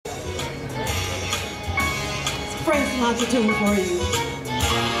Frank Sinatra tune for you.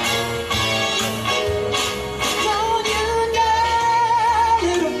 Don't you know,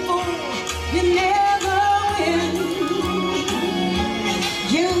 little fool, you never win.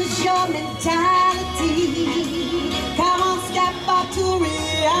 Use your mentality. Come on, step up to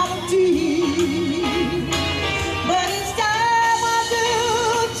reality. But each time I do,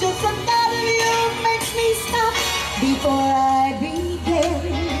 just the thought of you makes me stop before I begin.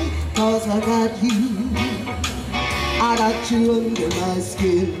 'Cause I got you. I got you under my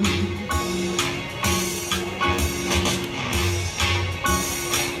skin.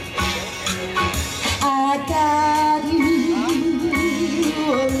 I got you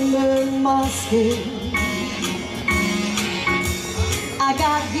under my skin. I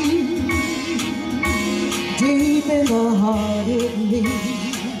got you deep in the heart of me.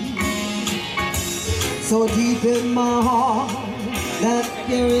 So deep in my heart that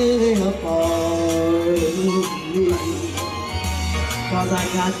you're really a part of me. 'Cause I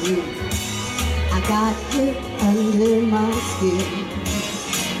got you under my skin.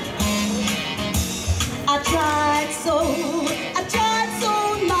 I tried so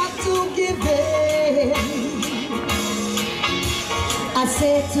not to give in. I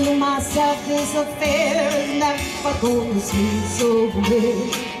said to myself, this affair is never going to seem so good.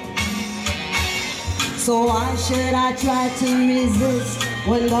 So why should I try to resist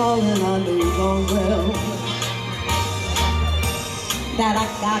when darling I know darn well that I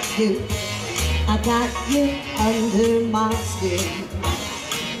got you under my skin.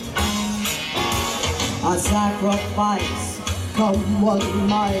 I sacrifice, come what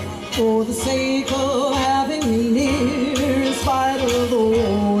might, for the sake of having you near, in spite of the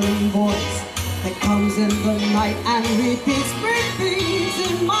warning voice that comes in the night and repeats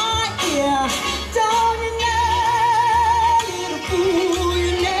in my ear. Don't you know, little fool,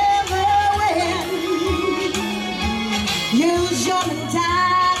 you never win. Use your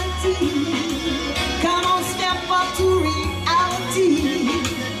mentality. Come on, step up to reality.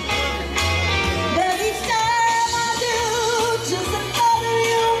 But each time I do, just the thought of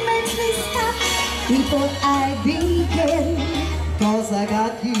you makes me stop before I begin. 'Cause I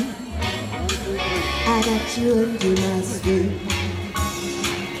got you under my skin.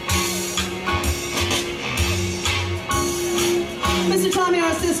 Mr. Tommy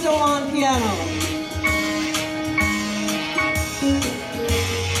Arsisto on piano.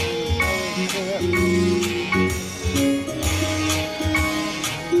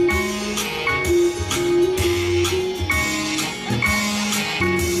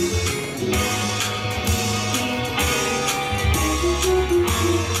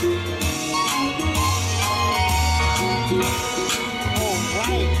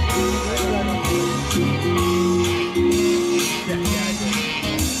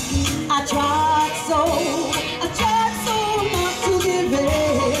 I tried so not to give in.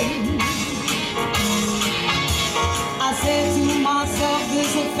 I said to myself,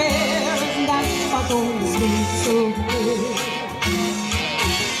 this affair is never going to seem so good.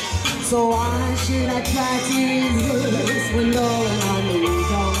 So why should I try to resist when darling I know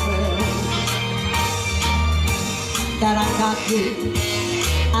darn well that I got you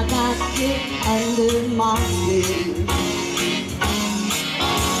under my skin.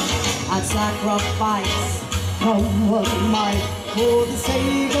 I'd sacrifice, come what might, for the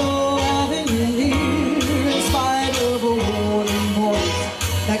sake of having you near, in spite of a warning voice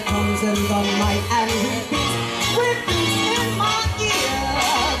that comes in the night and repeats in my ear.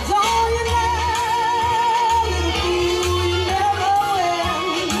 Don't you know, little fool, you never win.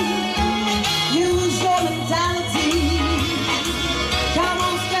 Use your mentality. Come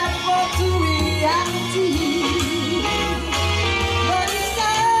on, step up to reality.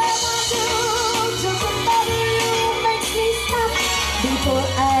 Before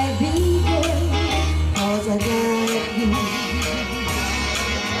I begin, 'cause I got you.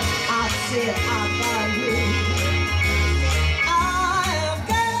 I said I got you. I've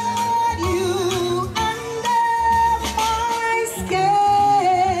got you under my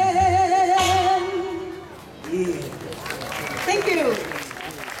skin. Yeah. Thank you.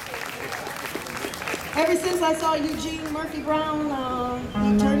 Ever since I saw Eugene Murphy Brown,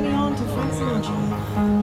 he turned me on to Frank Sinatra.